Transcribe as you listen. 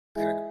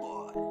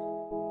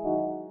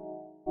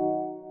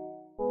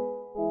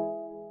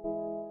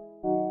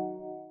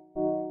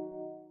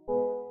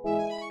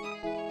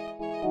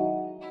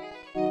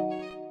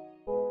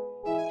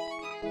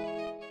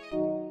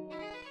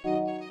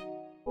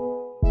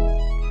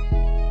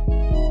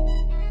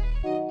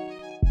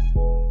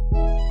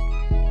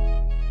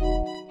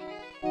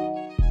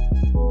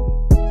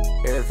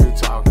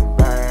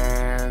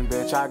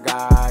bitch, I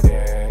got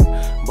it.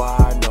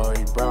 But I know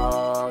you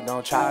broke,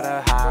 don't try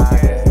to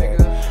hide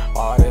it.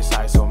 All this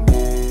ice on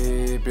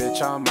me,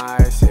 bitch, I'm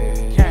icy.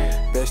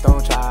 Bitch,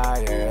 don't try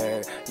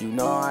it, you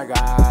know I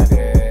got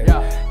it.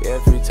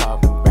 If you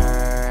talking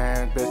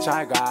band, bitch,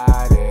 I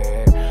got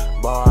it.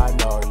 But I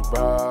know you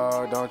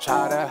broke, don't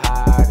try to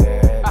hide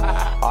it.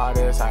 All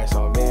this ice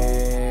on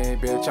me,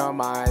 bitch,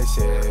 I'm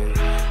icy.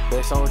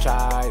 Bitch, don't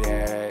try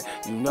it,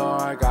 you know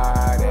I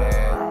got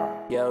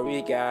it. Yeah,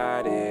 we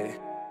got it,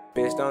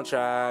 bitch, don't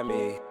try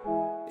me.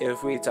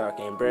 If we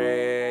talking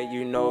bread,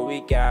 you know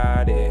we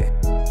got it.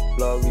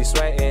 Lord, we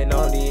sweating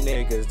on these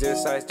niggas,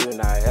 this ice do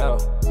not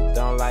help.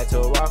 Don't like to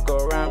walk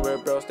around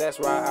with bros, that's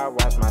why I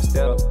watch my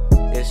steps.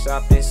 It's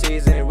shopping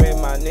season with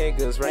my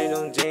niggas, rain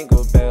on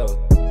jingle bells.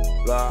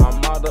 Lord,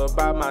 I'm all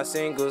about my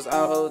singles,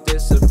 I hope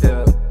this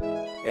appeal.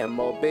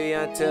 MOB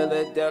until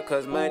the death,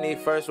 cause money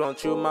first, won't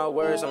chew my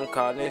words. I'm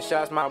calling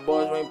shots, my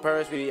boys ring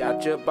purse. We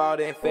out your ball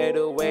and fade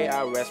away.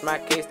 I rest my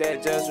case,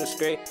 that just was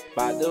straight.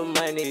 Buy the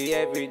money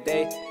every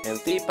day.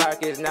 Empty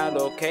pockets not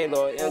okay,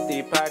 Lord,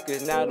 empty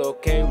pockets not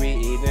okay. We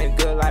eating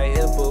good like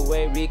hip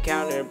away. We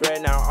counting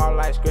bread, now all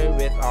life's great.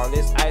 With all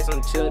this ice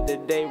on chill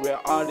today. With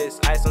all this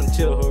ice on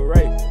chill,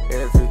 hooray.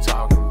 If you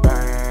talking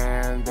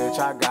band, bitch,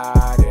 I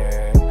got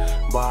it.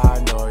 But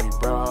I know you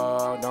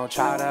broke, don't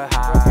try to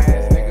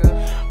hide it.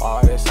 All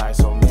this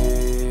ice on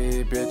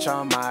me, bitch,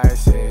 I'm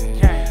icy.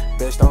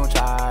 Bitch, don't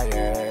try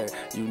it,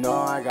 you know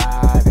I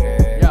got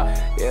it.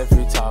 If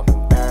you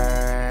talking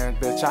band,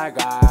 bitch, I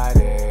got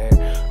it.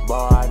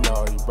 But I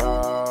know you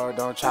broke,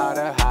 don't try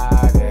to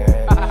hide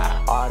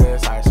it. All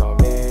this ice on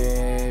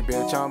me,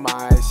 bitch, I'm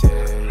icy.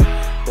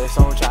 Bitch,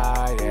 don't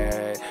try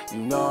it,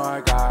 you know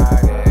I got it.